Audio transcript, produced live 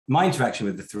My interaction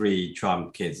with the three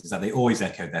Trump kids is that they always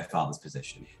echoed their father's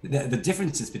position. The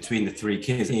differences between the three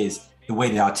kids is the way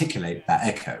they articulate that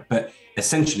echo. But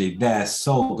essentially, their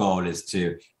sole goal is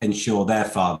to ensure their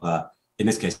father, in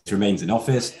this case, remains in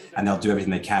office, and they'll do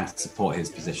everything they can to support his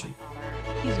position.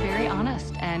 He's very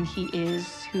honest, and he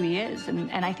is who he is.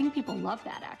 And I think people love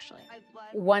that, actually.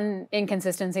 One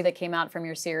inconsistency that came out from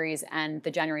your series and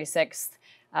the January 6th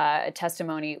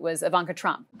testimony was Ivanka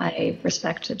Trump. I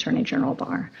respect Attorney General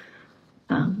Barr,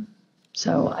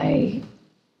 so I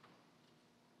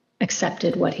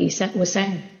accepted what he was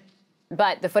saying.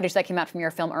 But the footage that came out from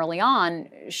your film early on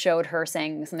showed her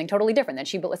saying something totally different, that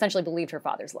she essentially believed her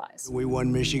father's lies. We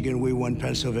won Michigan, we won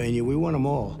Pennsylvania, we won them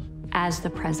all. As the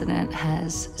president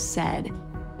has said,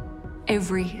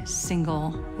 every single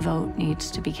vote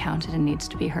needs to be counted and needs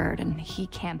to be heard, and he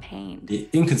campaigned. The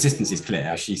inconsistency is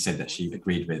clear. She said that she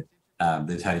agreed with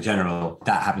the Attorney General.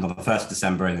 That happened on the 1st of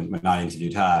December, and when I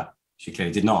interviewed her, she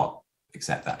clearly did not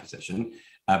accept that position.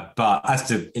 But as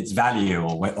to its value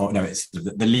or no, it's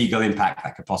the legal impact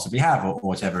that could possibly have or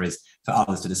whatever is for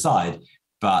others to decide.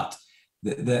 But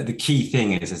the key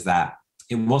thing is that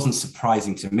it wasn't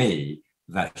surprising to me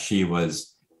that she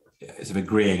was sort of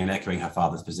agreeing and echoing her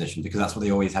father's position, because that's what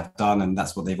they always have done, and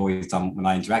that's what they've always done when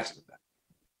I interacted with them.